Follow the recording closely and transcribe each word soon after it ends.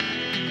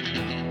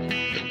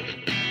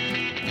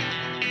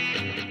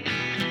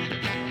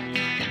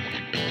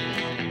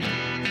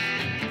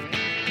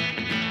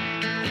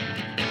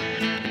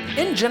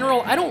in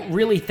general, I don't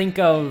really think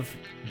of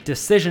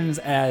decisions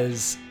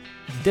as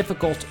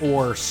difficult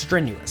or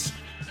strenuous.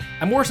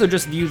 I more so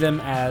just view them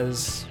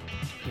as,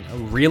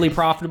 really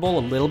profitable,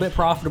 a little bit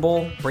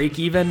profitable, break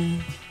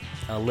even,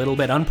 a little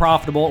bit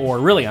unprofitable, or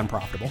really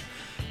unprofitable.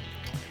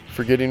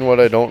 Forgetting what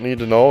I don't need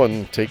to know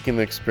and taking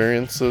the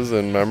experiences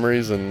and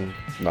memories and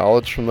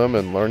knowledge from them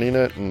and learning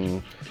it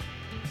and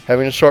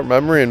having a short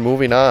memory and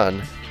moving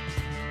on.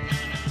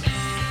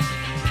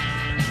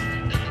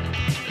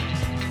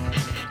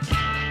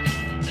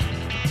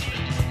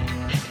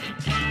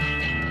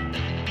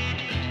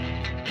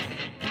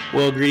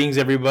 Well, greetings,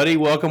 everybody.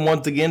 Welcome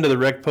once again to the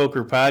Rec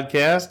Poker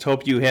Podcast.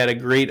 Hope you had a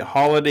great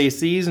holiday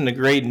season, a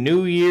great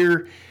new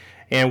year,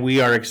 and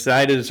we are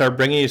excited to start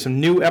bringing you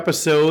some new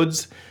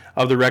episodes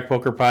of the Rec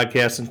Poker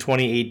Podcast in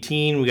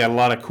 2018. We got a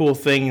lot of cool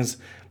things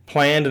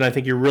planned, and I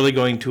think you're really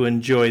going to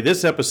enjoy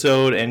this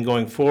episode and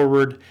going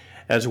forward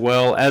as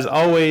well. As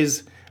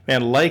always,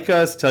 man, like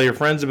us, tell your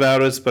friends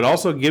about us, but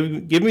also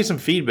give me some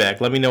feedback.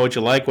 Let me know what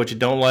you like, what you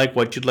don't like,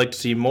 what you'd like to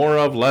see more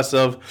of, less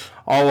of,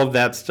 all of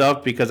that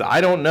stuff, because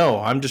I don't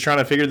know. I'm just trying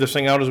to figure this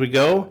thing out as we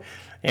go,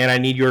 and I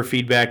need your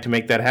feedback to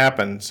make that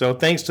happen. So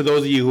thanks to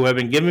those of you who have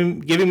been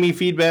giving me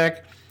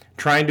feedback,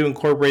 trying to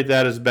incorporate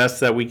that as best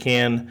that we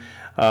can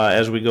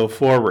as we go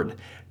forward.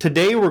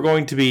 Today we're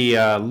going to be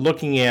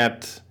looking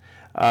at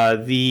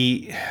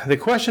the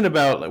question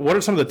about what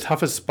are some of the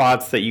toughest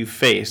spots that you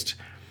faced.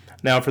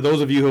 Now, for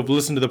those of you who have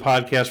listened to the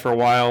podcast for a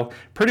while,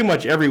 pretty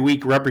much every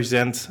week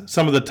represents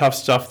some of the tough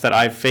stuff that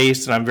I've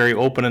faced, and I'm very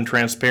open and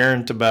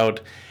transparent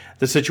about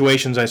the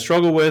situations I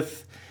struggle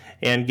with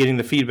and getting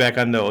the feedback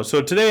on those.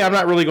 So today I'm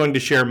not really going to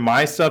share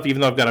my stuff,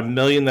 even though I've got a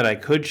million that I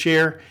could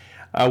share.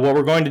 What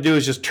we're going to do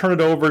is just turn it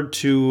over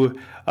to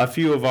a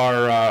few of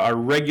our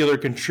regular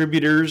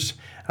contributors,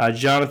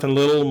 Jonathan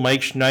Little,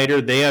 Mike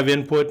Schneider. They have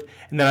input.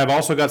 And then I've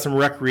also got some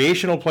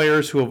recreational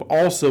players who have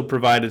also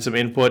provided some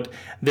input.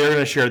 They're going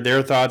to share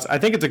their thoughts. I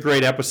think it's a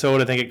great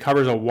episode. I think it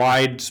covers a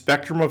wide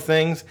spectrum of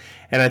things,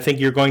 and I think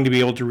you're going to be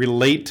able to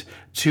relate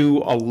to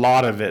a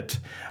lot of it.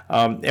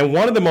 And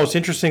one of the most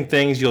interesting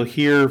things you'll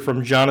hear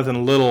from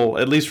Jonathan Little,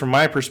 at least from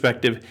my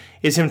perspective,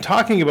 is him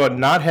talking about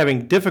not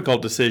having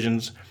difficult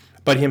decisions,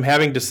 but him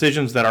having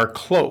decisions that are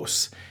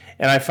close.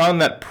 And I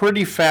found that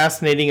pretty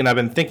fascinating, and I've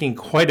been thinking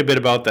quite a bit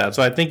about that.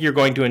 So I think you're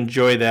going to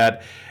enjoy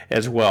that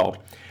as well.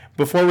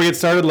 Before we get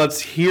started,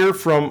 let's hear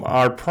from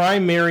our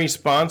primary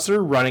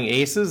sponsor, Running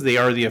Aces. They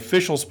are the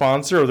official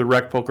sponsor of the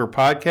Rec Poker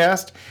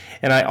Podcast.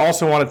 And I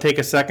also want to take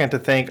a second to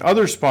thank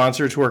other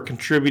sponsors who are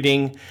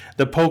contributing: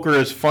 the Poker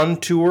is Fun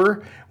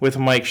Tour with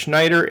Mike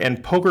Schneider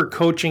and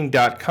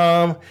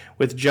PokerCoaching.com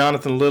with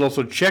Jonathan Little.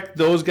 So check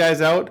those guys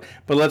out.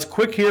 But let's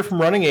quick hear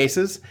from Running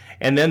Aces.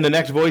 And then the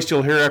next voice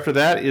you'll hear after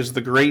that is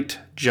the great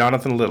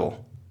Jonathan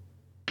Little.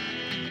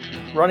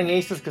 Running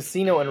Aces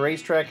Casino and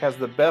Racetrack has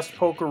the best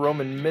poker room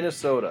in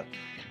Minnesota,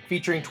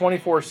 featuring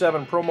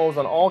 24/7 promos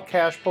on all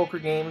cash poker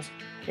games,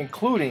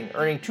 including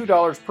earning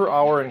 $2 per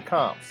hour in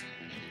comps,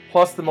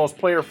 plus the most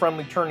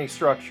player-friendly tourney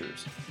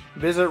structures.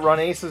 Visit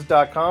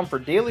runaces.com for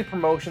daily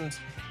promotions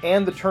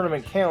and the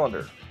tournament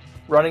calendar.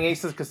 Running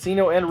Aces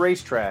Casino and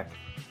Racetrack,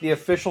 the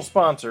official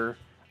sponsor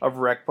of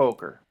Rec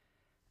Poker.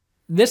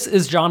 This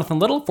is Jonathan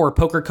Little for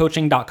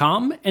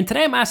PokerCoaching.com, and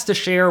today I'm asked to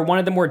share one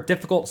of the more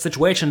difficult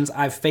situations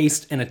I've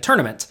faced in a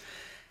tournament.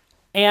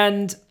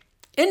 And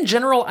in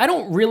general, I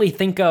don't really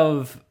think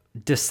of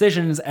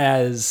decisions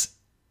as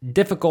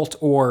difficult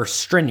or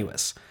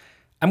strenuous.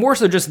 I more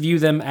so just view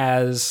them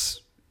as,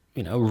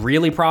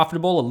 really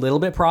profitable, a little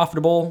bit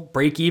profitable,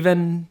 break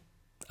even,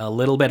 a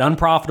little bit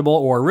unprofitable,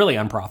 or really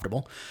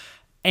unprofitable.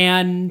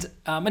 And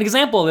an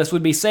example of this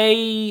would be,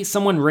 say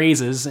someone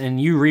raises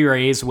and you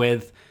re-raise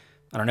with,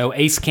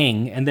 ace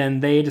king, and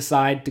then they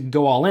decide to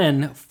go all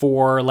in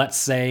for, let's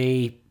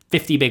say,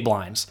 50 big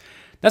blinds.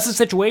 That's a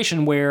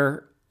situation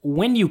where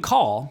when you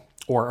call,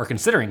 or are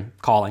considering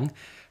calling,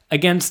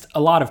 against a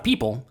lot of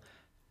people,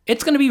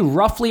 it's going to be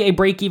roughly a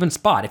break-even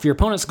spot. If your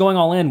opponent's going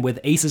all in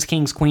with aces,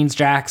 kings, queens,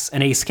 jacks,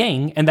 and ace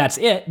king, and that's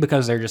it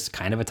because they're just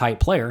kind of a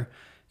tight player,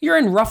 you're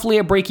in roughly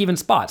a break-even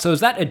spot. So is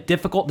that a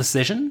difficult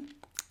decision?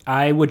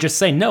 I would just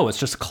say no, it's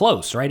just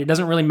close, right? It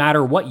doesn't really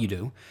matter what you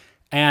do.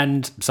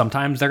 And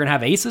sometimes they're going to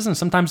have aces, and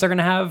sometimes they're going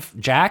to have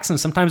jacks, and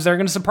sometimes they're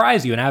going to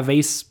surprise you and have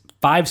ace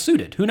 5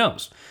 suited. Who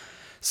knows?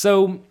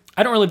 So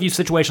I don't really view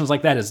situations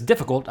like that as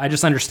difficult. I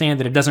just understand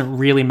that it doesn't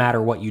really matter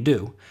what you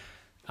do.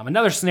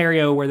 Another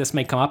scenario where this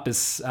may come up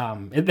is,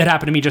 it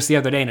happened to me just the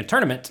other day in a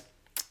tournament.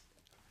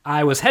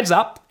 I was heads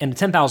up in a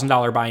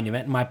 $10,000 buying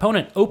event, and my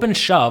opponent open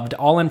shoved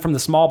all in from the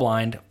small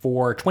blind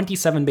for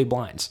 27 big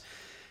blinds.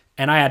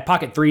 And I had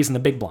pocket threes in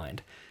the big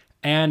blind.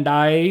 And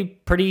I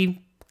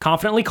pretty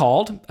confidently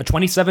called a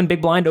 27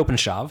 big blind open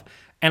shove,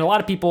 and a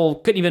lot of people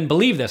couldn't even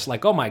believe this.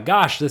 Like, oh my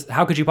gosh,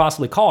 how could you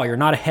possibly call? You're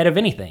not ahead of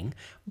anything.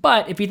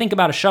 But if you think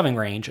about a shoving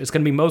range, it's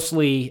going to be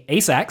mostly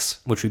ace-x,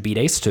 which we beat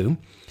ace-2,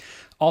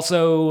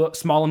 also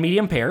small and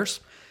medium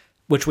pairs,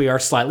 which we are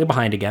slightly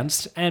behind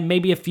against, and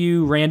maybe a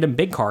few random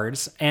big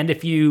cards. And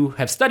if you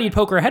have studied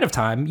poker ahead of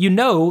time, you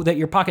know that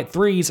your pocket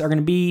threes are going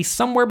to be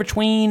somewhere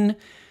between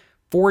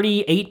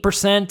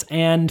 48%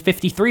 and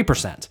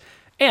 53%.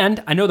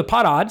 And I know the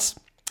pot odds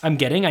I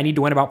need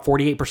to win about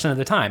 48% of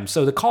the time.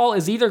 So the call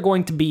is either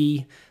going to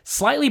be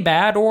slightly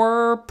bad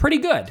or pretty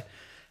good.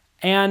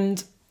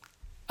 And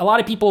a lot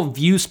of people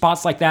view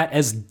spots like that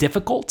as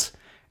difficult,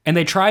 and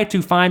they try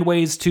to find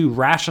ways to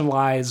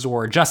rationalize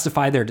or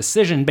justify their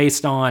decision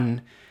based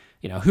on,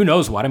 who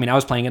knows what. I mean, I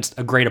was playing against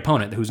a great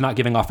opponent who's not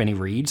giving off any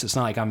reads. It's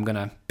not like I'm going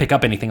to pick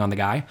up anything on the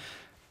guy.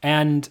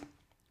 And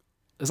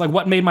it's like,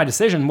 what made my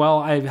decision? Well,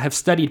 I have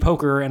studied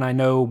poker and I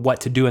know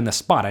what to do in this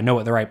spot. I know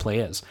what the right play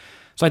is.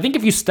 So I think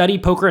if you study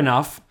poker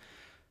enough,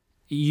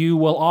 you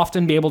will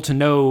often be able to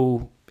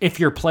know if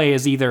your play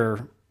is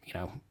either,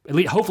 at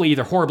least hopefully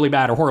either horribly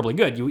bad or horribly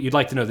good. You'd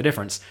like to know the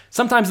difference.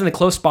 Sometimes in the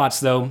close spots,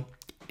 though,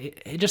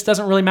 it just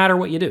doesn't really matter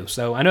what you do.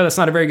 So I know that's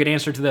not a very good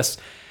answer to this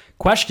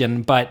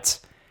question, but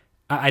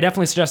I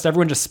definitely suggest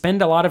everyone just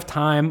spend a lot of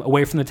time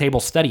away from the table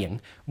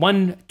studying.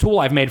 One tool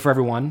I've made for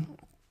everyone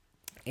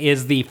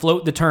is the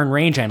Float the Turn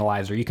Range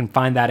Analyzer. You can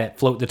find that at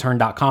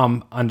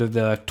floattheturn.com under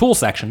the tool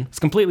section. It's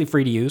completely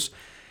free to use.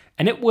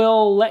 And it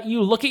will let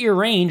you look at your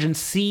range and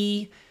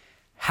see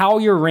how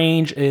your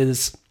range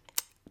is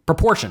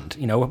proportioned.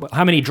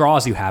 How many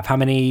draws you have, how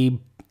many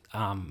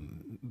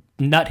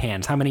nut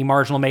hands, how many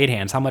marginal made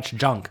hands, how much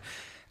junk.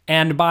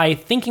 And by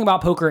thinking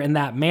about poker in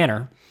that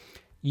manner,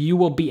 you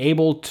will be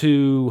able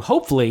to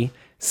hopefully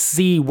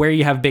see where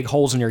you have big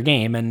holes in your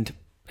game. And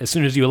as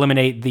soon as you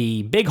eliminate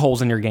the big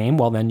holes in your game,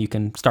 well, then you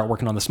can start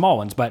working on the small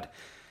ones. But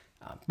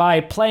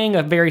by playing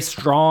a very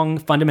strong,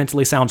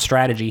 fundamentally sound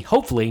strategy,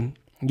 hopefully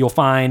you'll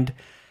find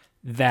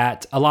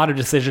that a lot of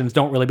decisions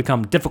don't really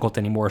become difficult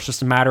anymore. It's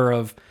just a matter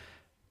of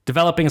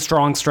developing a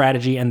strong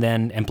strategy and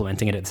then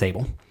implementing it at the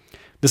table.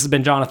 This has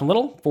been Jonathan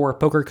Little for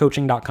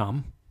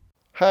PokerCoaching.com.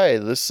 Hi,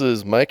 this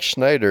is Mike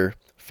Schneider,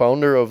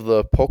 founder of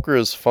the Poker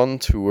is Fun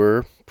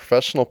Tour,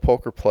 professional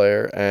poker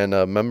player, and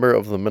a member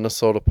of the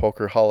Minnesota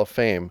Poker Hall of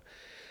Fame.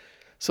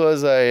 So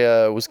as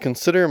I was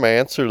considering my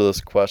answer to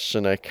this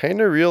question, I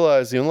kind of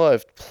realized, even though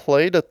I've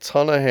played a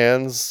ton of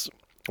hands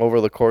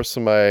over the course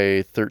of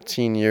my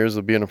 13 years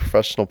of being a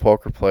professional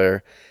poker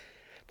player,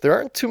 there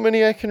aren't too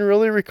many I can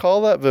really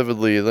recall that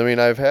vividly. I mean,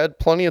 I've had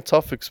plenty of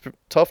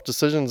tough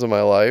decisions in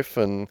my life,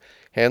 and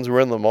hands were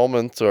in the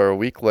moment, or a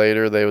week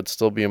later they would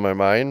still be in my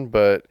mind,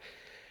 but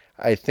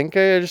I think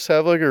I just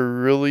have like a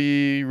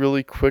really,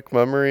 really quick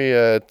memory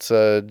at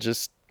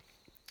just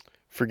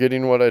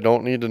forgetting what I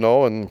don't need to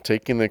know and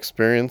taking the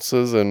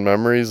experiences and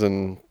memories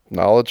and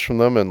knowledge from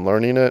them and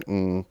learning it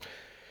and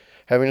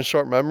having a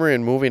short memory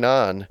and moving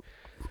on.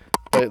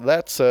 But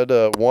that said,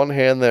 one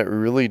hand that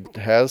really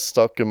has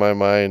stuck in my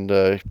mind,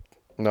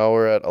 now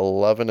we're at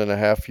 11 and a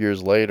half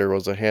years later,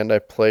 was a hand I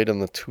played in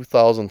the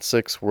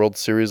 2006 World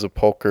Series of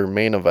Poker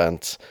main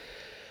event,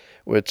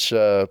 which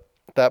at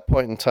that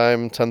point in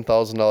time,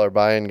 $10,000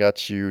 buy-in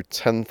got you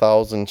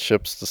 10,000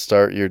 chips to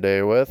start your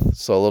day with,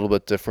 so a little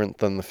bit different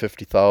than the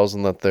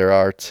 50,000 that there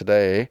are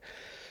today.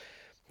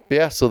 But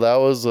yeah, so that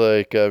was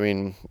like, I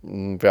mean,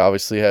 we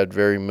obviously had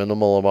very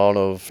minimal amount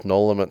of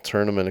no-limit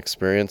tournament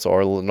experience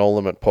or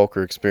no-limit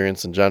poker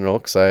experience in general,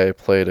 because I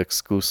played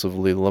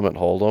exclusively limit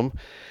hold'em.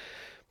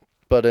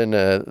 But in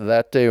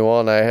that day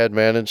one, I had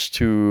managed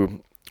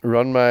to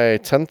run my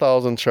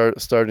 10,000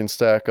 starting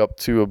stack up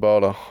to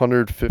about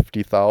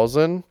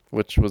 150,000,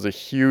 which was a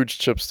huge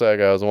chip stack.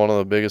 I was one of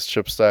the biggest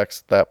chip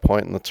stacks at that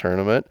point in the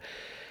tournament.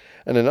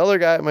 And another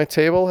guy at my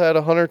table had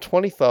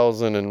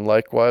 120,000, and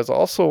likewise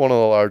also one of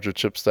the larger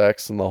chip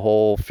stacks in the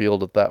whole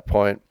field at that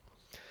point.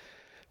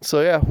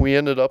 So yeah, we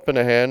ended up in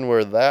a hand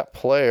where that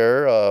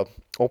player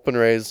open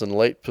raised in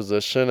late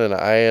position, and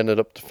I ended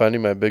up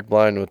defending my big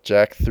blind with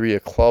Jack 3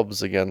 of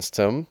clubs against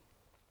him,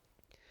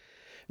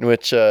 in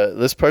which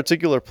this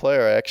particular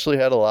player I actually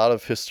had a lot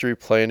of history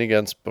playing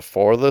against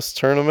before this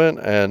tournament,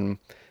 and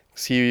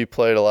he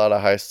played a lot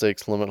of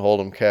high-stakes limit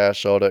hold'em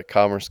cash out at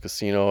Commerce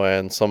Casino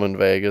and some in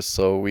Vegas,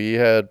 so we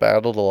had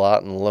battled a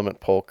lot in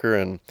limit poker,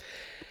 and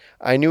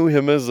I knew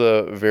him as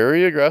a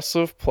very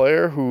aggressive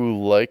player who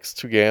likes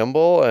to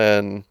gamble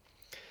and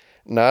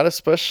not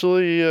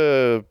especially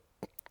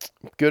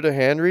good a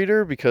hand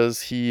reader,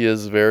 because he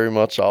is very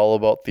much all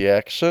about the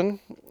action,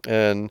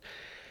 and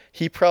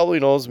he probably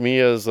knows me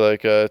as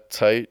like a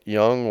tight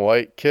young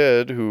white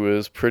kid who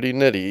is pretty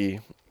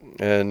nitty.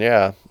 And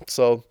yeah,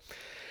 so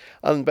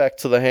I'm back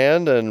to the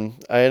hand,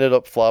 and I ended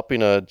up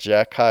flopping a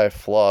jack high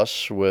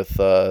flush with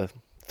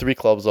 3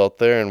 clubs out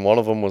there, and one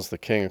of them was the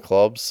king of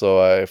clubs,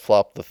 so I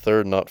flopped the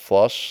third nut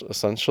flush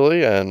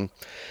essentially, and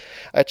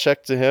I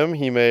checked to him.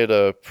 He made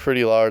a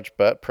pretty large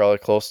bet, probably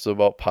close to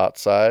about pot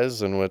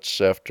size, in which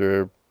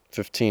after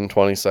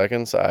 15-20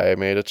 seconds I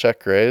made a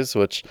check raise,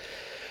 which,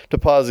 to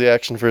pause the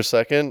action for a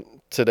second,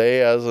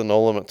 today as a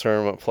no limit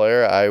tournament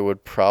player I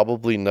would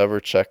probably never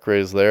check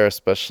raise there,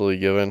 especially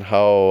given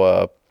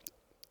how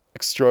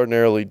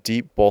extraordinarily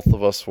deep both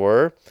of us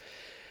were.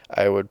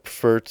 I would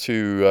prefer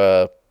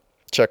to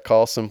check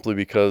call, simply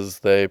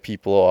because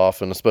people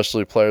often,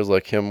 especially players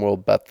like him, will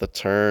bet the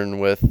turn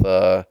with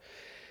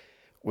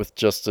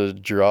just a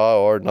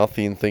draw or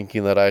nothing,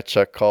 thinking that I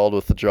check called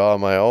with a draw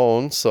of my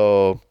own.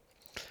 So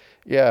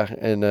Yeah,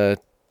 in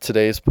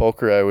today's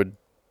poker, I would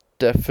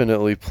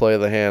definitely play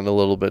the hand a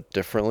little bit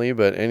differently.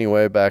 But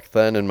anyway, back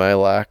then, in my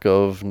lack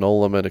of no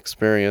limit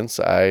experience,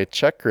 I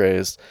check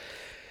raised.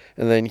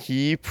 And then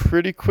he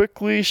pretty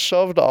quickly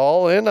shoved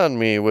all in on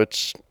me,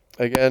 which,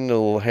 again,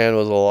 the hand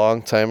was a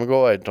long time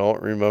ago. I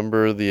don't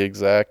remember the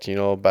exact,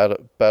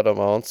 bet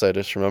amounts. I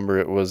just remember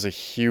it was a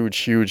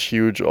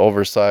huge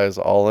oversized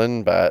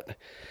all-in bet.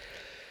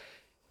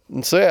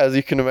 And so, yeah, as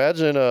you can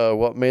imagine,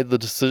 what made the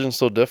decision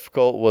so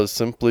difficult was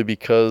simply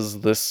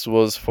because this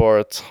was for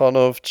a ton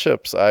of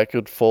chips. I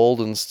could fold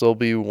and still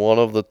be one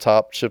of the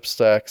top chip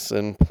stacks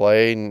in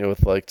play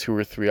with like 2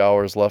 or 3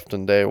 hours left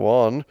in day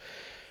one.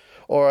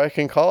 Or I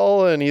can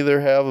call and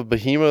either have a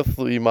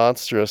behemothly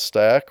monstrous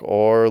stack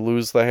or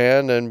lose the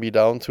hand and be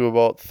down to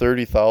about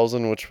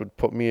 30,000, which would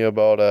put me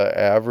about a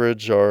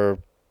average or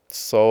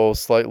so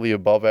slightly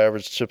above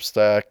average chip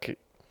stack.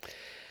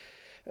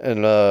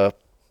 And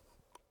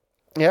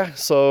yeah,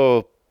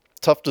 so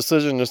tough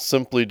decision just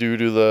simply due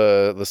to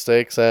the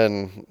stakes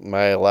and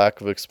my lack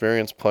of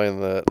experience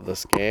playing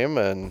this game,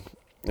 and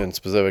in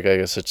specific, I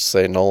guess I should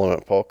say no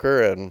limit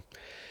poker. And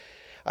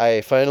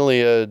I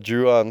finally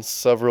drew on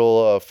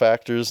several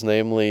factors,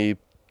 namely,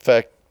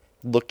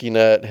 looking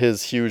at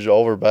his huge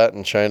overbet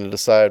and trying to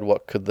decide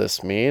what could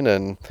this mean,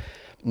 and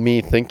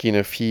me thinking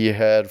if he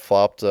had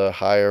flopped a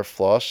higher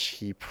flush,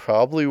 he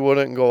probably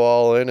wouldn't go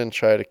all in and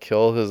try to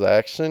kill his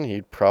action.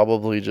 He'd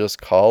probably just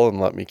call and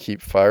let me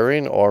keep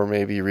firing, or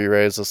maybe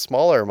re-raise a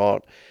smaller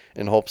amount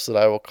in hopes that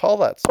I will call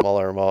that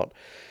smaller amount.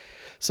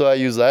 So I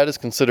use that as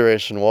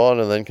consideration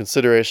one, and then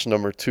consideration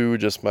number two,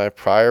 just my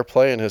prior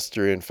play and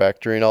history, and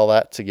factoring all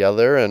that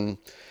together and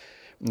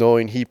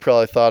knowing he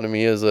probably thought of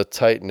me as a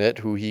tight knit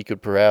who he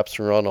could perhaps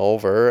run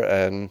over,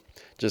 and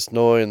just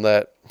knowing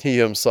that he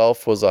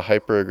himself was a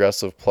hyper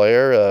aggressive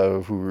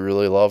player who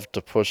really loved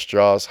to push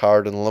draws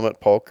hard in limit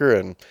poker,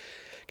 and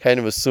kind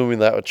of assuming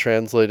that would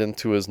translate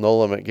into his no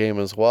limit game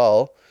as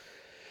well.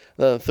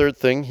 Then the third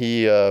thing,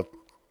 he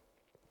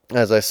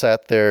as I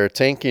sat there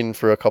tanking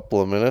for a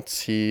couple of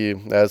minutes, he,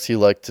 as he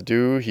liked to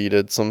do, he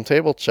did some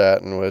table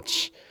chat in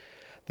which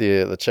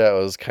the chat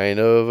was kind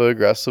of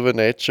aggressive in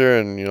nature,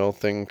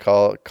 and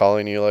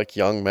calling you like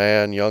young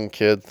man, young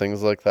kid,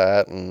 things like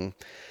that. And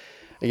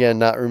again,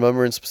 not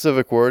remembering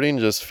specific wording,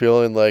 just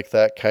feeling like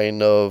that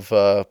kind of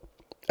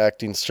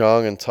acting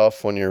strong and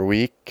tough when you're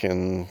weak,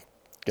 and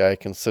I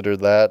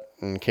considered that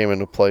and came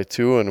into play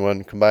too. And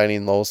when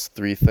combining those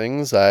three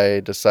things,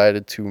 I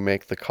decided to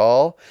make the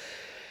call,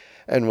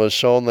 and was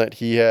shown that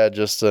he had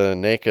just a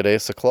naked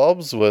ace of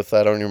clubs with,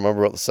 I don't even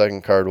remember what the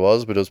second card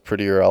was, but it was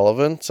pretty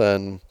irrelevant.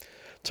 And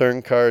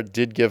turn card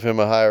did give him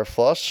a higher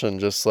flush, and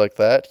just like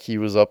that, he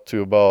was up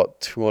to about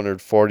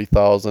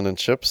 240,000 in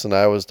chips, and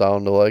I was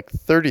down to like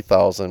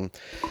 30,000,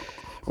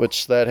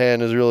 which that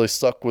hand has really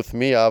stuck with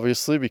me,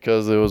 obviously,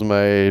 because it was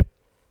my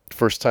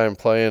first time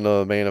playing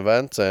a main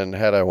event, and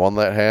had I won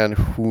that hand,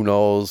 who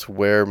knows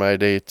where my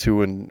day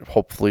 2 and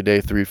hopefully day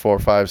 3, 4,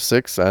 5,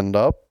 6 end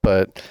up.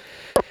 But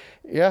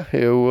yeah,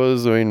 it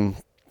was,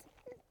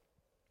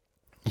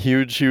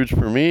 huge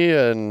for me,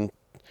 and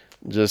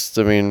just,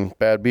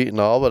 bad beat and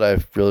all, but I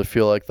really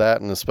feel like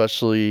that, and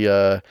especially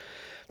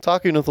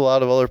talking with a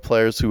lot of other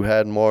players who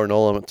had more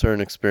no-limit turn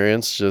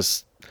experience,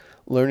 just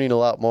learning a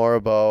lot more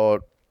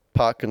about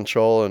pot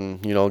control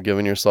and,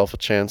 giving yourself a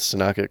chance to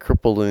not get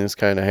crippled in these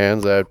kind of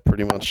hands. I had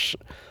pretty much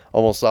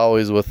almost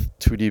always with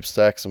 2 deep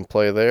stacks in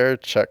play there,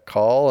 check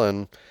call,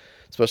 and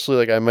especially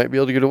like I might be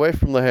able to get away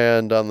from the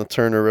hand on the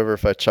turn or river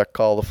if I check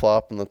call the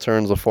flop and the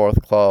turn's a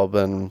 4th club.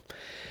 And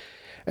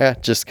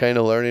just kind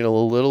of learning a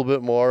little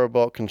bit more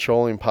about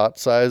controlling pot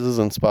sizes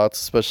and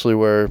spots, especially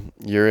where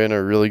you're in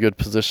a really good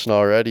position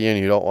already and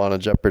you don't want to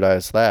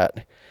jeopardize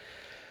that.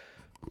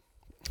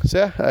 So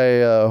yeah,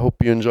 I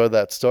hope you enjoyed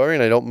that story,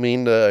 and I don't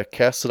mean to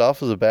cast it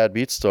off as a bad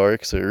beat story,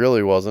 because it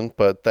really wasn't,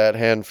 but that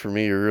hand for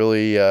me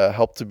really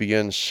helped to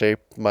begin shape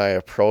my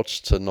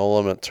approach to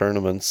no-limit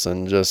tournaments,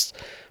 and just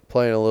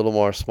playing a little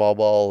more small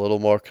ball, a little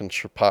more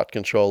pot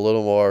control, a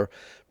little more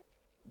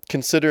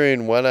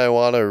considering when I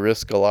want to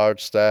risk a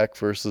large stack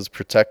versus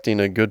protecting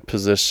a good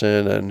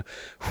position, and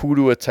who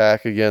to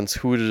attack against,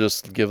 who to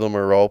just give them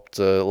a rope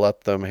to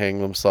let them hang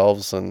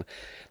themselves, and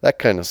that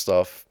kind of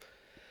stuff.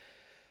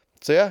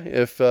 So yeah,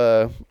 if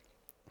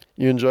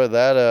you enjoyed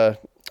that,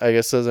 I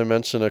guess as I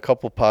mentioned a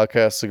couple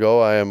podcasts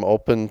ago, I am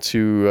open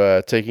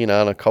to taking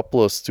on a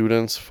couple of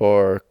students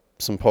for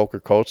some poker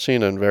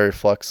coaching, and very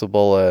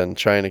flexible and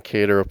trying to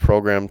cater a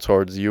program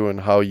towards you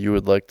and how you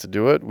would like to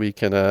do it. We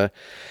can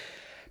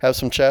have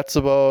some chats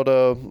about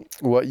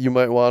what you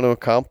might want to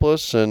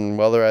accomplish, and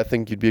whether I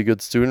think you'd be a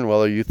good student,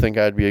 whether you think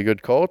I'd be a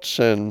good coach.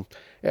 And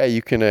yeah,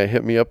 you can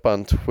hit me up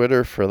on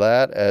Twitter for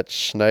that at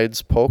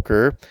Schneids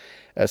Poker,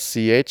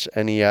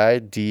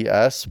 SCHNEIDS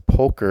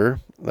Poker.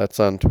 That's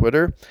on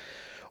Twitter.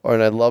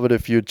 And I'd love it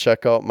if you'd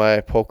check out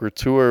my poker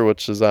tour,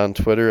 which is on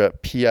Twitter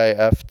at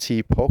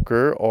PIFT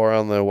Poker, or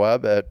on the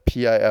web at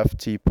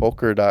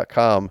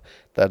PIFTpoker.com.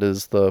 That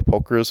is the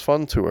Poker is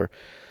Fun tour.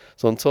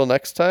 So until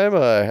next time,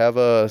 have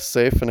a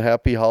safe and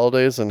happy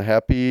holidays and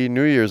happy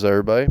New Year's,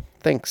 everybody.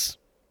 Thanks.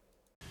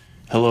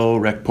 Hello,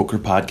 Rec Poker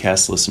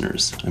Podcast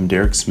listeners. I'm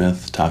Derek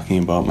Smith talking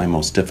about my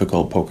most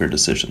difficult poker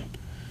decision.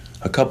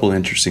 A couple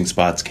interesting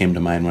spots came to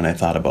mind when I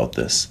thought about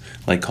this,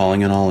 like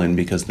calling an all-in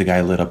because the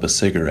guy lit up a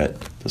cigarette.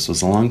 This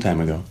was a long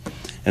time ago.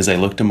 As I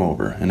looked him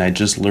over, and I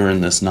just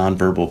learned this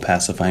nonverbal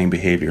pacifying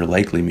behavior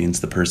likely means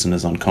the person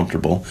is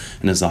uncomfortable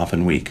and is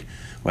often weak.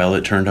 Well,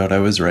 it turned out I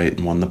was right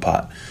and won the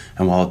pot.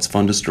 And while it's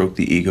fun to stroke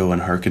the ego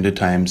and hearken to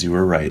times you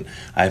were right,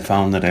 I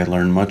found that I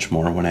learn much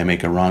more when I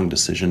make a wrong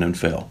decision and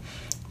fail.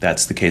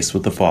 That's the case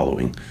with the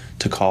following: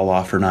 to call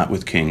off or not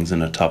with kings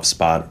in a tough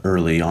spot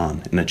early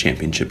on in a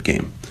championship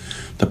game.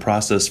 The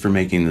process for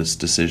making this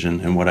decision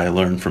and what I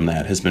learned from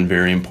that has been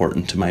very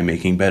important to my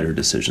making better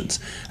decisions.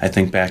 I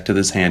think back to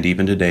this hand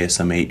even today,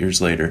 some 8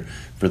 years later,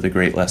 for the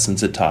great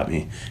lessons it taught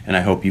me, and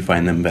I hope you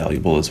find them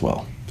valuable as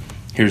well.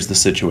 Here's the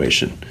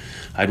situation.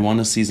 I'd won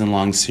a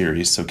season-long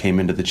series, so came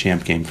into the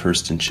champ game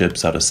first in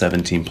chips out of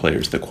 17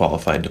 players that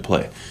qualified to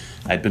play.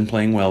 I'd been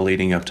playing well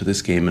leading up to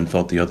this game and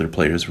felt the other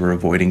players were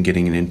avoiding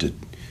getting into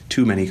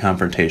too many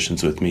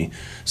confrontations with me,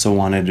 so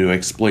wanted to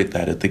exploit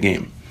that at the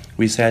game.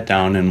 We sat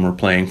down and were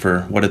playing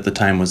for what at the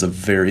time was a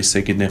very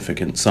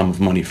significant sum of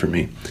money for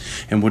me,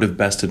 and would have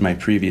bested my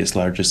previous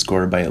largest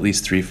score by at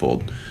least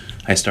threefold.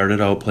 I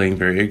started out playing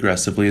very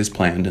aggressively as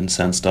planned and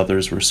sensed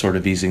others were sort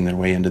of easing their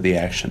way into the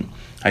action.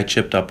 I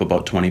chipped up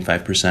about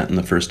 25% in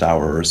the first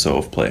hour or so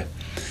of play.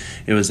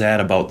 It was at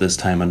about this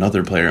time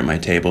another player at my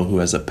table who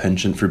has a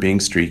penchant for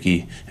being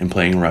streaky and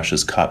playing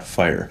rushes caught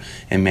fire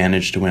and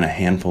managed to win a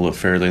handful of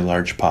fairly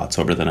large pots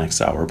over the next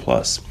hour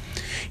plus.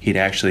 He'd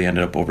actually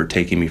ended up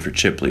overtaking me for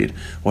chip lead.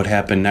 What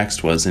happened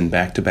next was, in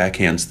back-to-back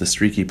hands, the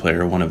streaky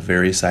player won a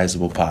very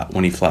sizable pot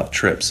when he flopped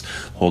trips,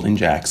 holding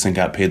jacks, and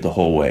got paid the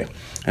whole way.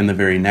 And the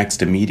very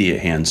next immediate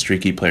hand,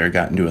 streaky player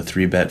got into a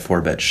 3-bet,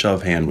 4-bet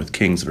shove hand with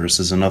kings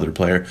versus another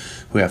player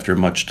who, after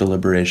much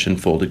deliberation,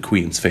 folded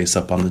queens face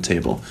up on the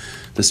table.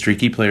 The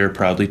streaky player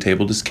proudly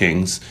tabled his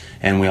kings,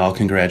 and we all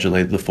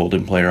congratulated the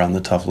folding player on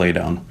the tough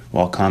laydown,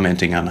 while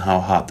commenting on how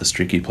hot the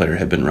streaky player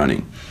had been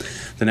running.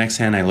 The next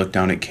hand I looked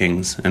down at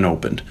kings and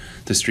opened.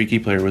 The streaky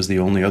player was the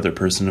only other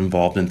person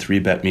involved and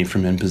 3-bet me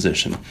from in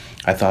position.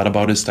 I thought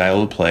about his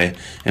style of play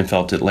and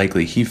felt it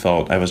likely he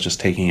felt I was just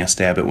taking a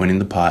stab at winning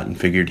the pot and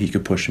figured he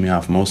could push me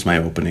off most of my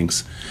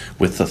openings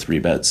with the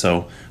 3-bet.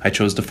 So I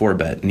chose to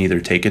 4-bet and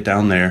either take it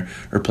down there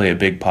or play a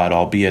big pot,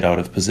 albeit out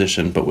of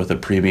position, but with a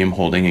premium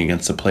holding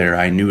against a player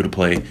I knew to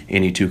play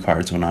any 2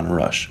 cards when on a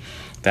rush.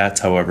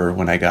 That's, however,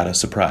 when I got a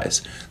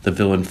surprise. The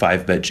villain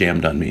 5-bet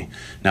jammed on me.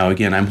 Now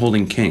again, I'm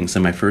holding kings,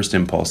 and my first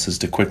impulse is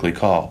to quickly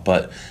call,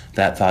 but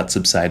that thought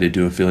subsided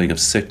to a feeling of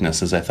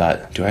sickness as I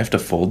thought, do I have to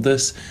fold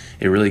this?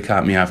 It really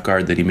caught me off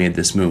guard that he made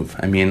this move.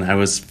 I mean, I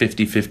was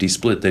 50-50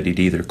 split that he'd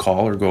either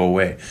call or go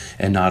away,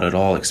 and not at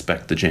all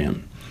expect the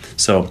jam.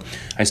 So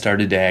I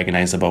started to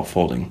agonize about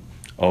folding.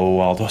 Oh,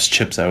 all those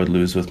chips I would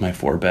lose with my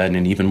 4-bet,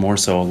 and even more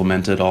so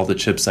lamented all the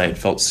chips I had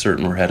felt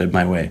certain were headed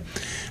my way.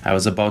 I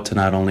was about to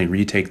not only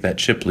retake that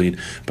chip lead,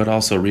 but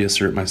also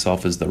reassert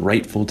myself as the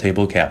rightful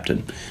table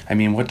captain. I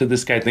mean, what did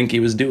this guy think he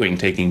was doing,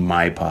 taking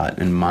my pot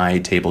and my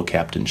table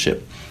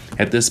captainship?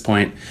 At this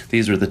point,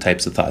 these were the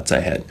types of thoughts I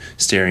had,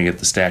 staring at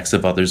the stacks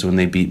of others when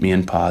they beat me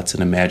in pots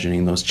and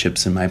imagining those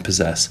chips in my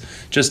possess.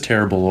 Just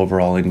terrible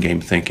overall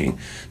in-game thinking.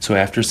 So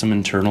after some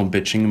internal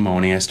bitching and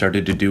moaning, I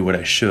started to do what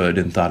I should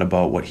and thought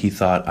about what he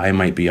thought I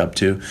might be up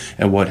to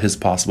and what his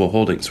possible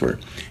holdings were.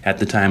 At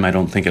the time, I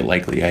don't think it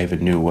likely I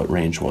even knew what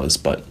range was,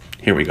 but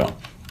here we go.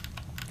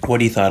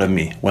 What he thought of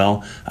me?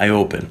 Well, I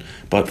opened,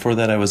 but for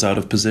that I was out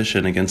of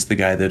position against the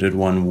guy that had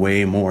won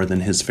way more than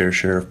his fair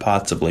share of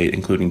pots of late,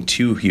 including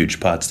 2 huge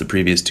pots the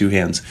previous 2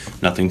 hands.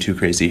 Nothing too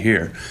crazy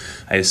here.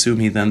 I assume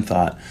he then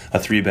thought a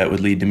 3-bet would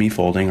lead to me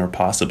folding or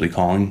possibly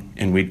calling,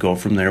 and we'd go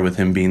from there with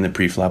him being the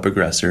pre-flop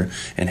aggressor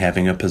and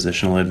having a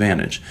positional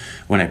advantage.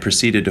 When I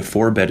proceeded to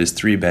 4-bet his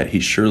 3-bet, he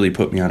surely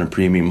put me on a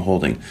premium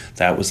holding.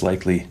 That was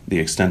likely the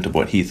extent of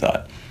what he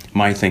thought.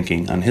 My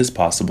thinking on his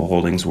possible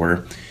holdings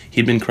were,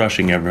 he'd been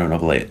crushing everyone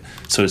of late,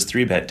 so his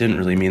 3-bet didn't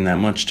really mean that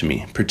much to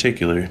me,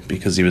 particularly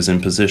because he was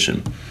in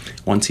position.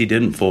 Once he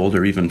didn't fold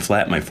or even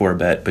flat my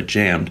 4-bet, but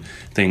jammed,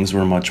 things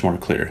were much more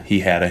clear.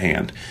 He had a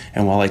hand.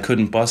 And while I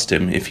couldn't bust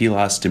him, if he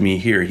lost to me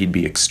here, he'd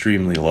be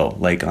extremely low,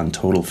 like on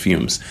total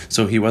fumes.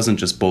 So he wasn't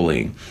just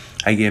bullying.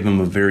 I gave him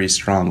a very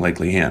strong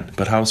likely hand.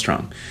 But how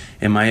strong?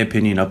 In my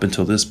opinion, up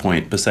until this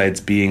point, besides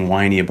being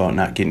whiny about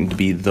not getting to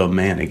be the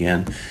man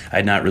again,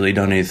 I'd not really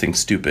done anything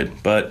stupid.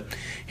 But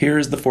here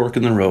is the fork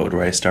in the road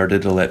where I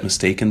started to let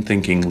mistaken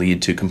thinking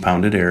lead to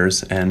compounded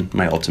errors and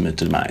my ultimate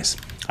demise.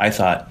 I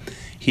thought,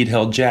 he'd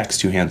held jacks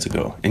 2 hands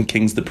ago, and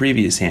kings the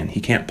previous hand. He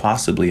can't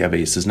possibly have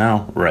aces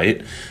now,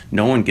 right?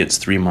 No one gets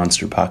 3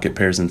 monster pocket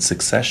pairs in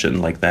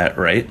succession like that,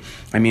 right?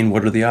 I mean,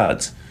 what are the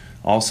odds?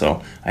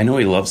 Also, I know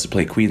he loves to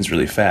play queens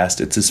really fast.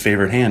 It's his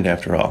favorite hand,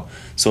 after all.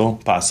 So,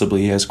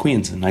 possibly he has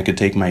queens, and I could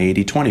take my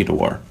 80-20 to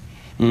war.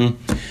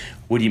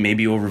 Would he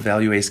maybe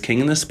overvalue ace-king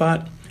in this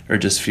spot? Or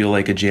just feel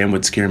like a jam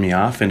would scare me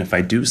off, and if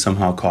I do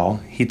somehow call,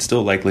 he'd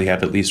still likely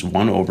have at least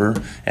 1 over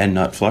and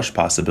nut flush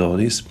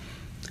possibilities.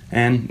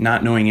 And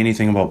not knowing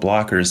anything about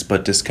blockers,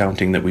 but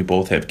discounting that we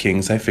both have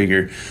kings, I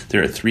figure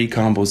there are 3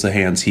 combos of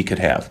hands he could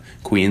have: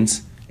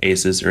 queens,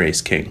 aces, or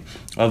ace-king.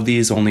 Of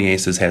these, only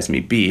aces has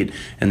me beat,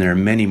 and there are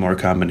many more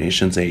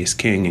combinations of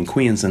ace-king and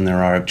queens than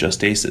there are of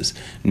just aces.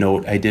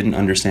 Note, I didn't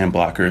understand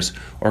blockers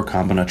or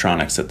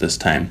combinatronics at this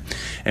time,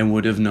 and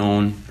would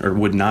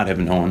not have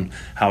known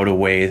how to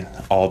weigh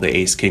all the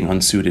ace-king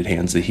unsuited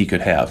hands that he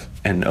could have,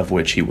 and of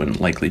which he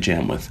wouldn't likely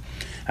jam with.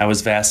 I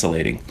was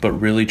vacillating, but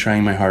really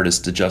trying my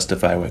hardest to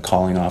justify why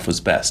calling off was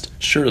best.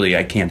 Surely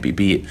I can't be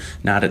beat.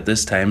 Not at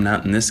this time,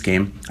 not in this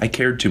game. I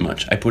cared too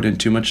much. I put in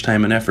too much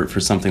time and effort for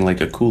something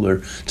like a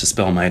cooler to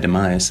spell my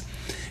demise.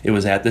 It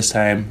was at this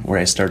time where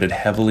I started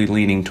heavily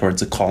leaning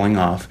towards a calling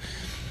off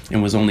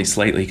and was only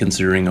slightly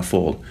considering a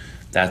fold.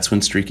 That's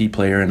when Streaky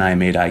Player and I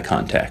made eye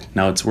contact.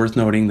 Now, it's worth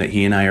noting that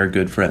he and I are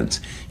good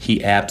friends.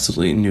 He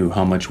absolutely knew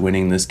how much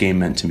winning this game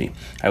meant to me.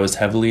 I was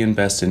heavily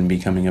invested in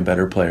becoming a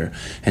better player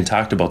and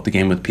talked about the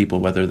game with people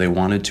whether they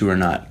wanted to or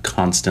not,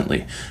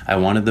 constantly. I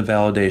wanted the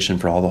validation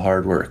for all the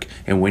hard work,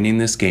 and winning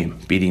this game,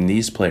 beating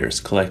these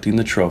players, collecting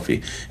the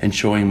trophy, and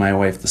showing my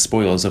wife the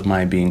spoils of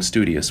my being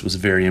studious was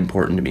very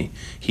important to me.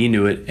 He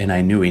knew it, and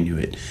I knew he knew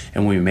it.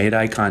 And when we made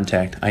eye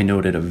contact, I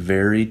noted a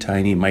very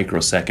tiny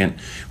microsecond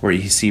where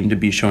he seemed to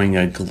be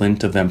showing a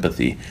glint of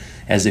empathy,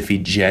 as if he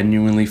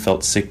genuinely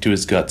felt sick to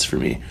his guts for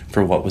me,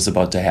 for what was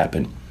about to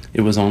happen.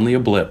 It was only a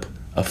blip,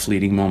 a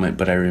fleeting moment,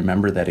 but I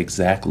remember that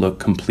exact look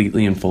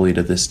completely and fully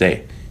to this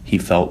day. He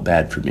felt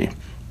bad for me.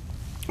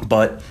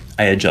 But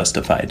I had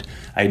justified.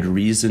 I'd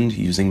reasoned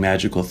using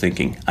magical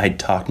thinking. I'd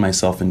talked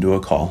myself into a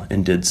call,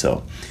 and did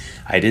so.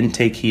 I didn't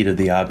take heed of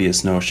the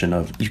obvious notion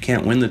of, you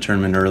can't win the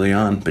tournament early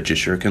on, but you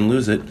sure can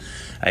lose it.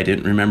 I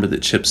didn't remember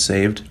that chips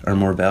saved are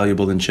more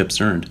valuable than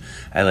chips earned.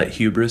 I let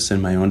hubris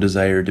and my own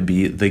desire to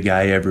be the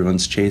guy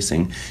everyone's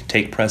chasing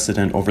take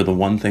precedent over the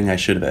one thing I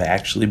should have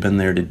actually been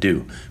there to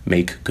do: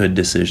 make good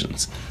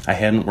decisions. I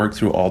hadn't worked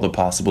through all the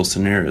possible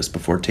scenarios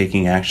before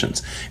taking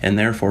actions, and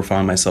therefore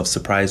found myself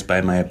surprised by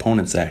my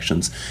opponent's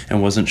actions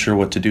and wasn't sure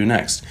what to do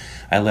next.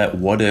 I let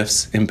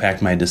what-ifs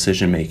impact my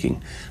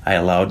decision-making. I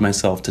allowed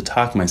myself to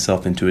talk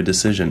myself into a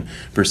decision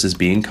versus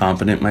being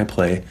confident in my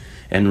play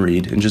and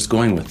read and just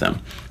going with them.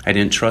 I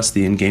didn't trust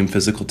the in-game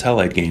physical tell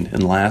I'd gained,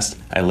 and last,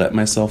 I let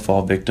myself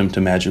fall victim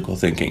to magical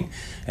thinking.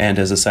 And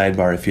as a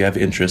sidebar, if you have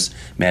interest,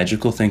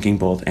 magical thinking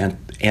both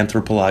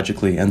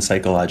anthropologically and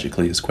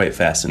psychologically is quite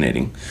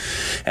fascinating.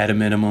 At a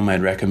minimum,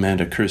 I'd recommend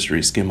a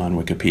cursory skim on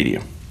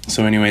Wikipedia.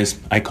 So anyways,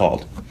 I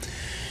called.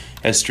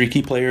 As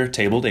Streaky Player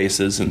tabled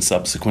aces and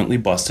subsequently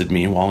busted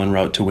me while en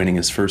route to winning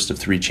his first of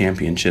 3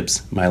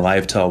 championships, my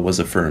live tell was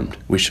affirmed.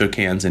 We shook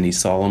hands and he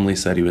solemnly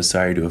said he was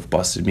sorry to have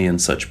busted me in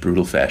such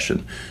brutal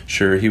fashion.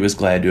 Sure, he was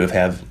glad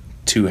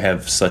to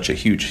have such a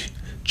huge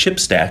chip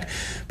stack,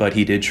 but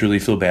he did truly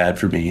feel bad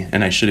for me,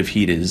 and I should have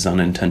heeded his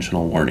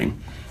unintentional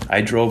warning.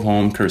 I drove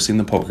home cursing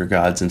the poker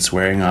gods and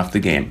swearing off the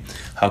game.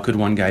 How could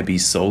one guy be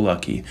so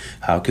lucky?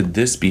 How could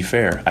this be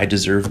fair? I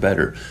deserve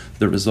better.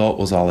 The result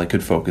was all I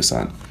could focus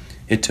on.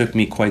 It took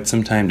me quite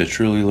some time to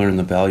truly learn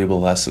the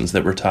valuable lessons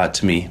that were taught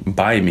to me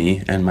by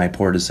me and my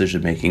poor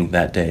decision-making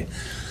that day.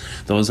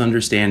 Those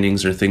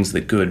understandings are things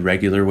that good,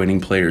 regular winning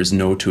players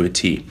know to a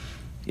T.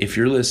 If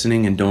you're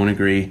listening and don't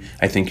agree,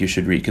 I think you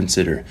should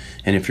reconsider.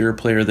 And if you're a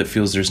player that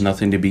feels there's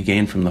nothing to be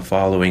gained from the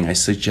following, I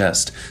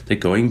suggest that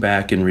going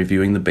back and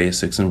reviewing the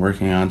basics and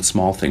working on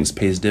small things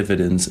pays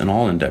dividends in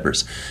all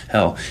endeavors.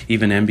 Hell,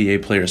 even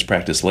NBA players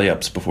practice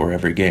layups before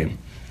every game.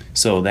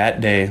 So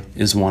that day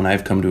is one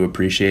I've come to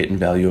appreciate and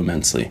value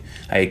immensely.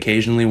 I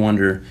occasionally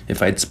wonder,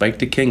 if I'd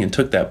spiked a king and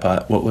took that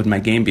pot, what would my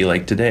game be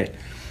like today?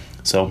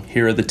 So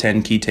here are the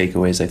 10 key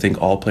takeaways I think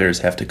all players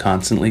have to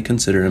constantly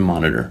consider and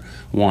monitor.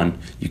 1.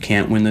 You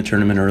can't win the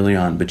tournament early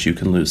on, but you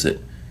can lose it.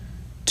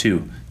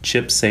 2.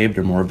 Chips saved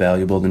are more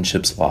valuable than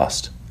chips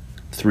lost.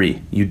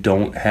 3. You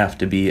don't have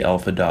to be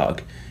alpha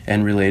dog.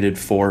 And related,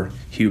 4.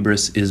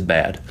 Hubris is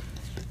bad.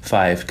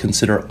 5.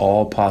 Consider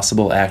all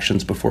possible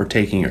actions before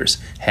taking yours.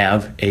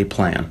 Have a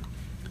plan.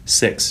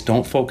 6.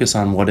 Don't focus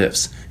on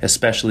what-ifs,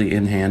 especially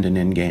in-hand and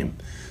in-game.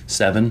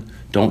 7.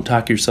 Don't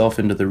talk yourself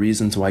into the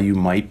reasons why you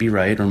might be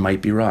right or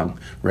might be wrong.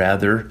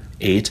 Rather,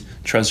 8.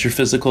 Trust your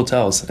physical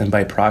tells, and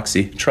by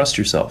proxy, trust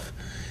yourself.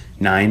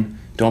 9.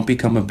 Don't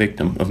become a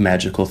victim of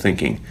magical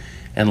thinking.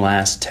 And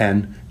last,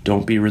 10.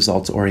 Don't be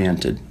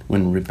results-oriented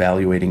when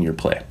evaluating your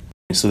play.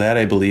 So that,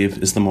 I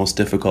believe, is the most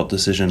difficult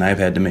decision I've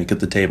had to make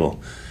at the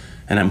table.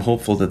 And I'm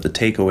hopeful that the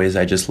takeaways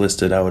I just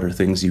listed out are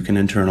things you can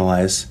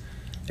internalize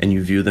and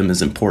you view them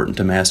as important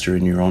to master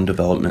in your own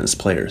development as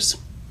players.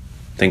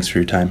 Thanks for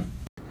your time.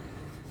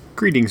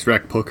 Greetings,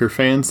 Rec Poker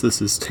fans. This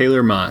is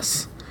Taylor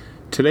Moss.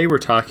 Today we're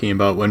talking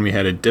about when we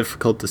had a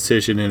difficult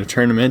decision in a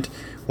tournament,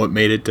 what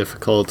made it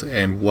difficult,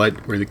 and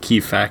what were the key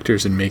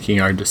factors in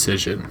making our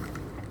decision.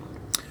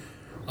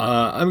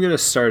 I'm going to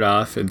start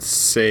off and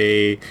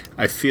say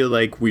I feel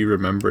like we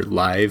remember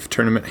live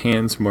tournament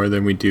hands more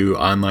than we do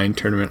online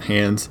tournament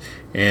hands,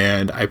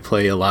 and I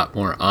play a lot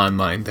more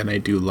online than I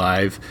do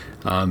live.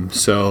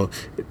 So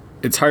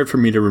it's hard for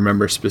me to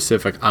remember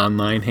specific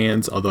online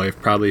hands, although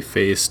I've probably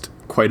faced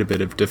quite a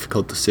bit of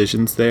difficult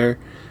decisions there.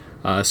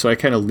 So I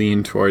kind of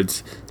lean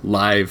towards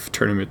live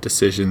tournament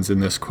decisions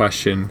in this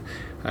question.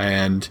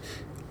 And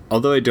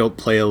although I don't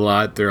play a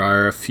lot, there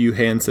are a few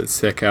hands that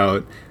stick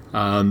out.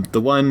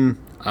 The one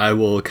I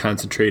will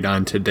concentrate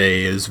on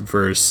today is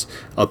versus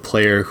a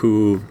player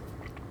who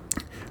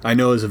I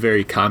know is a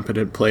very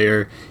competent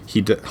player.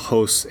 He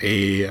hosts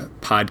a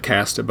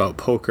podcast about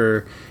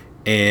poker,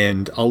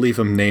 and I'll leave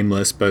him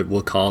nameless, but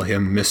we'll call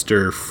him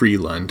Mr.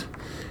 Freeland.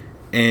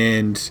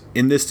 And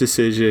in this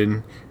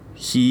decision,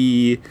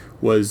 he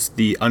was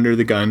the under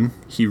the gun.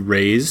 He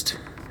raised.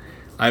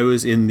 I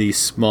was in the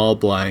small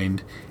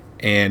blind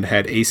and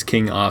had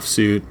ace-king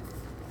offsuit.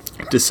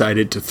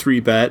 Decided to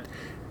 3-bet.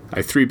 I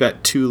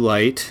 3-bet too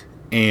light,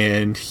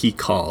 and he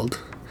called.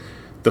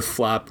 The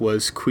flop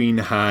was queen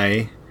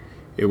high.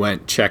 It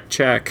went check,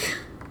 check.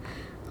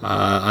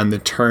 On the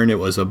turn, it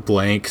was a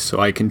blank, so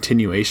I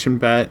continuation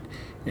bet,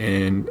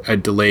 and a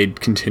delayed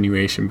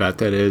continuation bet,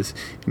 that is,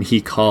 and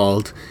he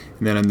called.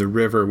 And then on the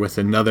river with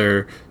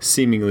another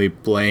seemingly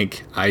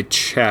blank, I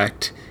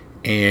checked,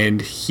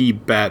 and he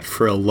bet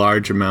for a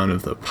large amount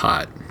of the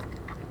pot.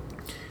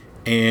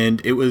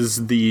 And it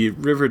was the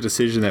river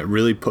decision that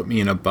really put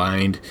me in a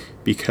bind,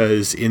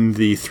 because in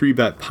the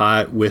 3-bet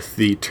pot with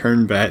the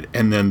turn bet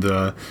and then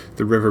the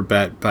river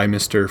bet by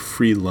Mr.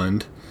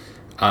 Freeland,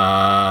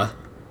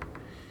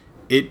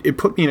 it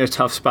put me in a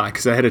tough spot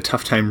because I had a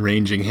tough time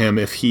ranging him.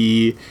 If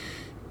he,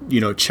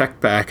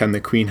 checked back on the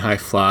queen high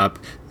flop,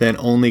 then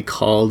only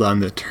called on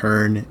the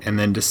turn, and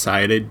then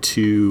decided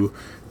to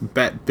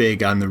bet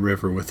big on the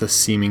river with a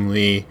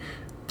seemingly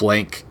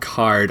blank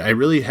card, I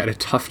really had a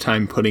tough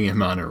time putting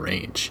him on a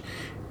range.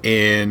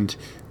 And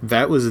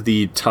that was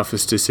the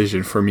toughest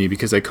decision for me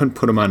because I couldn't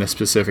put him on a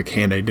specific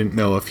hand. I didn't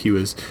know if he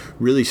was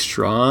really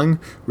strong,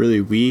 really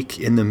weak,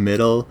 in the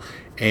middle,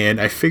 and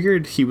I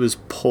figured he was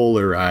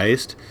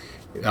polarized,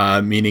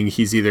 meaning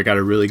he's either got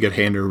a really good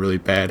hand or a really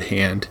bad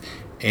hand.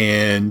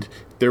 And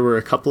there were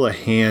a couple of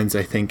hands,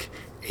 I think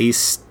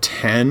ace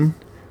jack,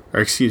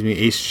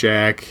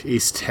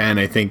 ace 10,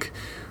 I think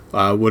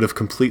would have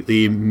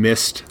completely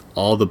missed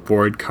all the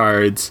board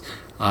cards,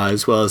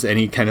 as well as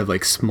any kind of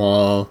like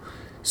small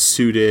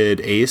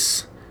suited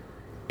ace.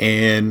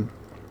 And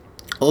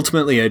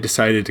ultimately I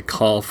decided to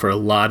call for a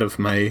lot of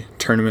my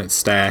tournament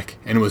stack,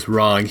 and was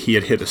wrong. He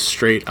had hit a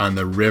straight on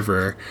the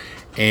river,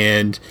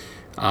 and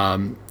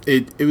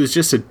it was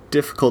just a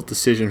difficult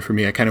decision for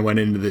me. I kind of went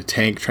into the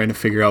tank trying to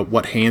figure out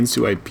what hands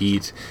do I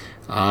beat,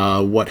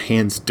 what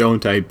hands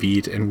don't I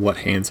beat, and what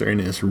hands are in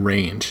his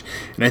range.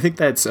 And I think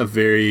that's a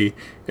very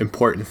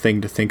important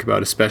thing to think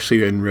about,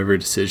 especially in river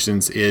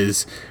decisions,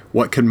 is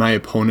what could my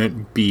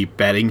opponent be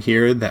betting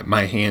here that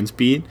my hands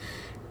beat,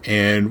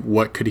 and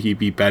what could he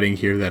be betting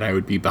here that I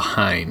would be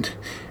behind.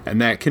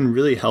 And that can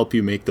really help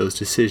you make those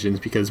decisions,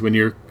 because when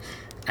you're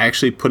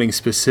actually putting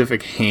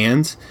specific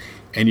hands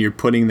and you're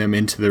putting them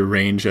into the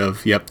range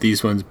of, yep,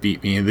 these ones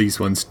beat me and these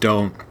ones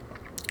don't,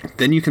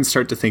 then you can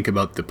start to think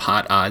about the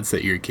pot odds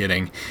that you're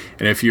getting.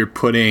 And if you're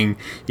putting,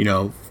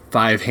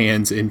 5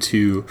 hands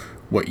into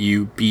what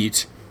you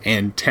beat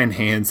and 10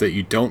 hands that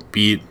you don't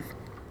beat,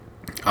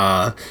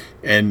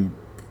 and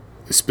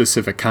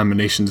specific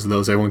combinations of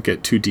those, I won't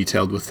get too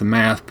detailed with the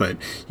math, but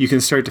you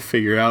can start to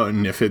figure out.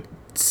 And if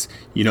it's,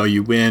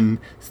 you win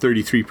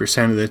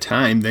 33% of the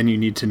time, then you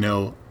need to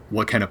know,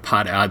 what kind of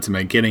pot odds am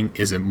I getting?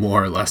 Is it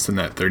more or less than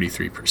that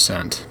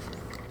 33%?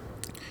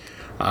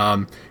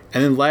 And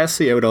then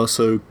lastly, I would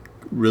also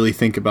really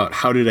think about,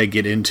 how did I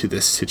get into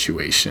this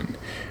situation?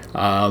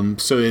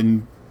 So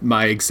in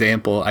my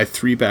example, I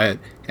 3-bet,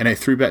 and I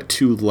 3-bet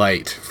too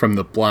light from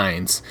the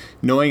blinds.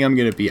 Knowing I'm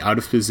going to be out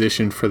of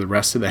position for the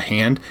rest of the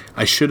hand,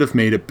 I should have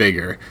made it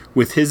bigger.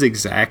 With his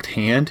exact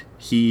hand,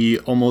 he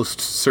almost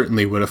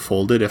certainly would have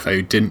folded if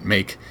I did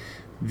make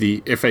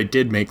the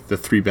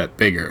 3-bet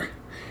bigger.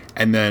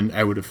 And then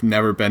I would have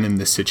never been in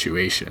this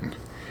situation.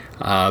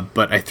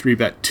 But I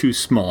 3-bet too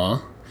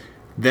small.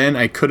 Then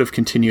I could have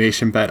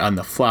continuation bet on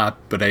the flop,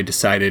 but I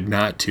decided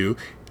not to.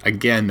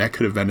 Again, that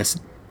could have been a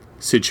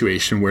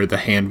situation where the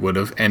hand would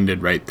have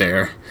ended right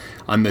there.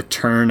 On the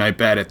turn, I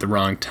bet at the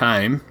wrong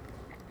time,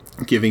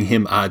 giving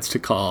him odds to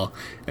call.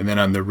 And then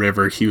on the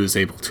river, he was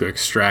able to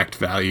extract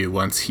value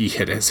once he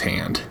hit his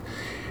hand.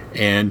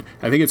 And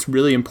I think it's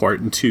really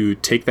important to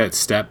take that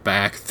step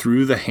back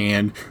through the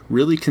hand,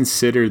 really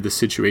consider the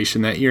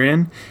situation that you're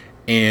in,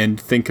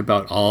 and think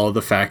about all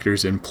the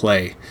factors in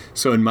play.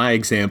 So in my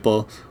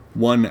example,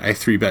 1, I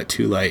 3-bet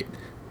too light.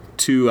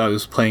 2, I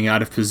was playing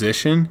out of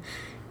position.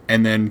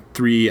 And then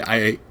 3,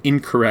 I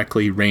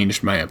incorrectly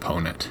ranged my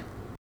opponent.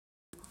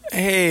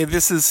 Hey,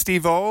 this is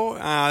Steve O.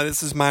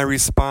 This is my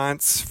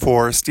response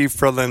for Steve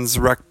Freeland's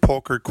Rec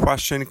Poker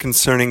question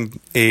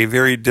concerning a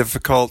very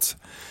difficult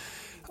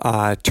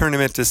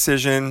tournament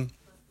decision.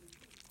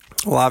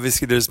 Well,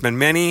 obviously there's been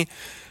many.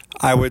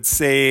 I would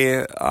say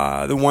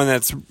the one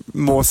that's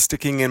most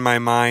sticking in my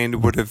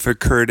mind would have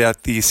occurred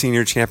at the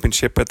Senior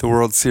Championship at the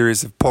World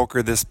Series of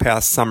Poker this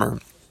past summer.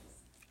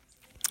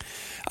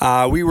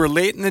 We were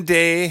late in the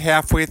day,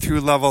 halfway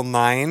through level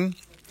 9.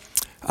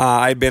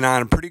 I've been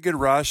on a pretty good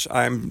rush.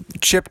 I'm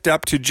chipped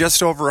up to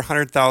just over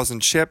 100,000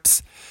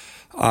 chips.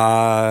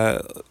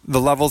 The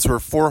levels were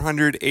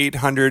 400,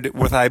 800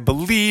 with, I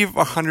believe,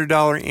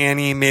 $100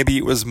 ante. Maybe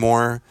it was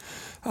more.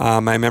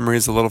 My memory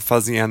is a little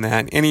fuzzy on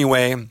that.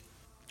 Anyway,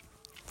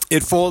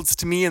 it folds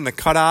to me in the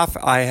cutoff.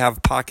 I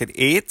have pocket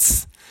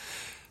 8s.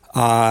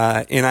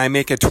 And I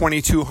make a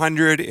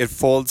 2200. It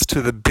folds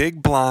to the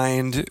big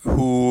blind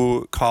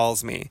who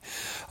calls me.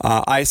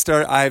 I've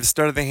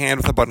started the hand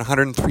with about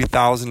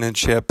 103,000 in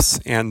chips,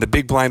 and the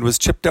big blind was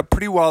chipped up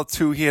pretty well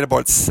too. He had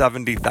about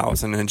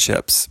 70,000 in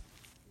chips.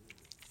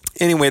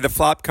 Anyway, the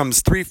flop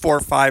comes 3,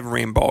 4, 5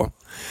 rainbow.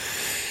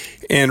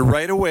 And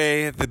right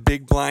away, the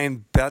big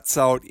blind bets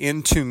out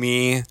into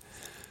me.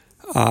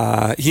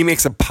 He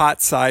makes a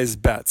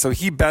pot-sized bet. So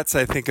he bets,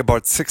 I think,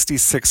 about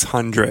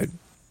 6,600.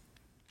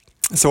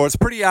 So it's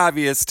pretty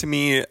obvious to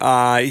me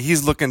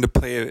he's looking to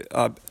play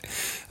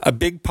a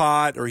big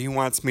pot, or he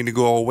wants me to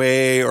go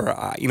away, or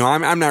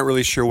I'm not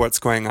really sure what's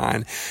going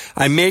on.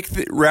 I make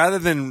rather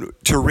than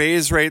to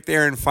raise right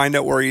there and find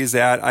out where he's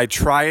at, I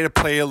try to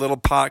play a little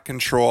pot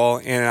control,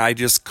 and I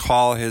just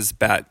call his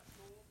bet.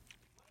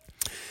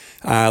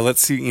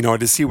 Let's see,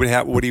 to see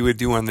what he would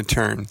do on the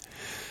turn.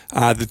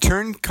 The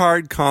turn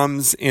card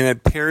comes and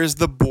it pairs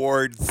the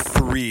board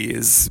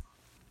 3s.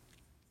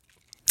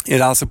 It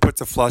also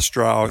puts a flush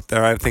draw out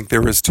there. I think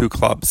there was 2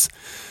 clubs.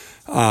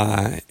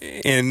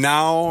 And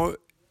now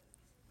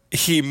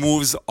he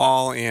moves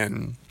all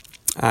in,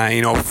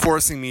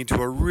 forcing me to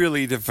a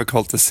really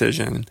difficult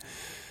decision.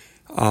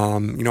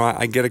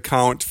 I get a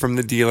count from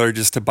the dealer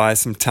just to buy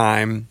some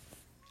time.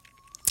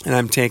 And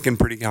I'm taking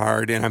pretty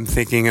hard, and I'm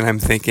thinking,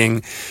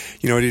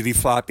 did he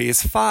flop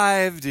ace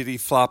 5? Did he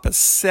flop a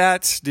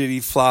set? Did he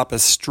flop a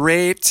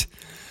straight?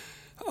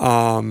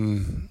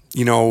 Did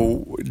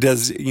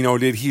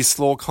he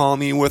slow call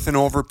me with an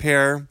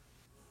overpair?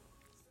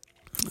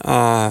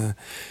 I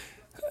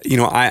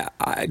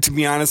to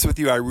be honest with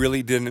you, I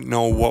really didn't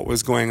know what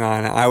was going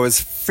on. I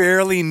was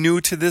fairly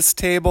new to this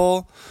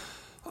table.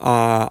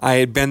 I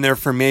had been there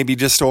for maybe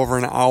just over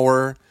an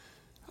hour.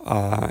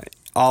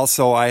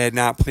 Also, I had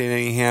not played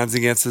any hands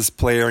against this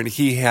player, and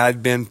he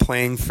had been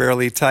playing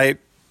fairly tight.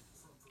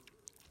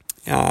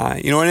 And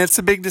it's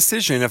a big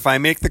decision. If I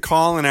make the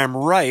call and I'm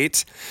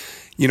right,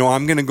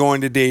 I'm going to go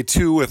into day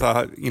 2 with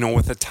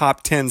a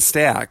top 10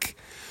 stack.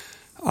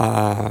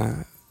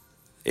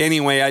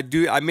 Anyway,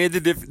 I made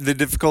the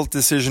difficult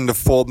decision to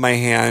fold my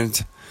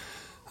hand.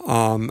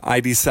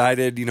 I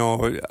decided,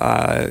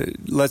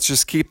 let's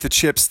just keep the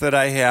chips that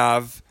I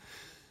have.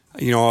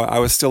 I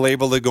was still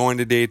able to go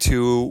into day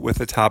 2 with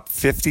a top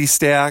 50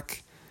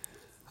 stack.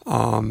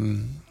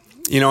 And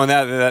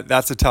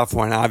that's a tough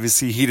one.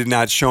 Obviously, he did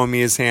not show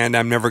me his hand.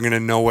 I'm never going to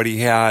know what he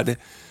had.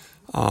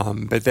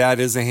 But that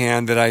is a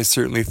hand that I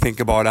certainly think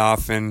about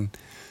often.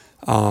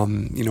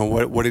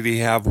 What did he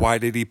have? Why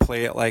did he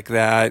play it like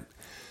that?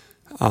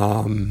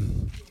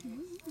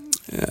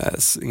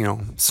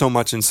 So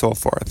much and so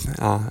forth.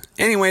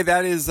 Anyway,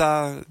 that is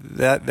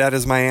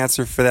my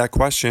answer for that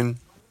question.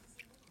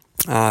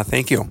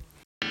 Thank you.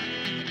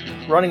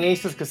 Running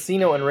Aces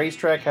Casino and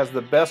Racetrack has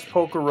the best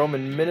poker room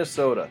in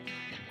Minnesota,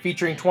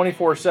 featuring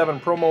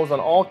 24/7 promos on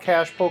all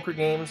cash poker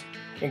games,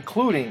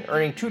 including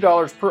earning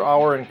 $2 per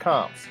hour in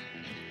comps,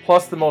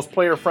 plus the most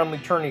player-friendly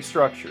tourney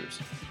structures.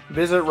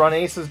 Visit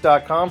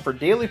runaces.com for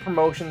daily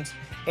promotions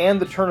and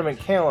the tournament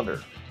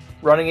calendar.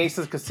 Running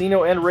Aces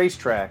Casino and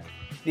Racetrack,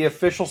 the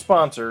official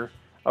sponsor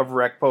of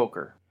Rec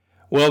Poker.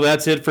 Well,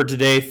 that's it for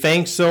today.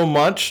 Thanks so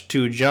much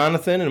to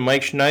Jonathan and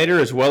Mike Schneider,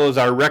 as well as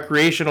our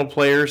recreational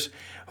players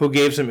who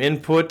gave some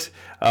input.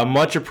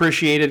 Much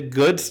appreciated.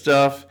 Good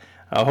stuff.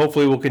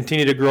 Hopefully we'll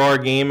continue to grow our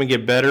game and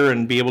get better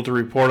and be able to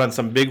report on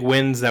some big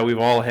wins that we've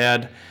all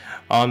had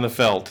on the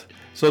felt.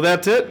 So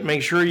that's it.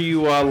 Make sure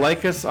you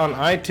like us on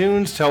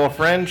iTunes, tell a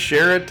friend,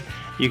 share it.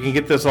 You can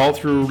get this all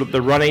through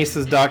the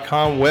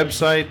runaces.com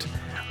website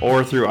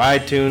or through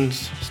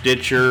iTunes,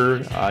 Stitcher,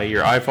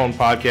 your iPhone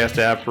podcast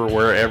app, or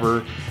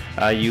wherever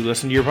you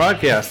listen to your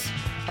podcasts.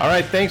 All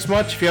right, thanks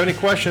much. If you have any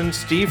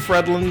questions,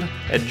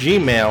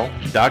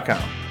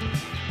 stevefredland@gmail.com.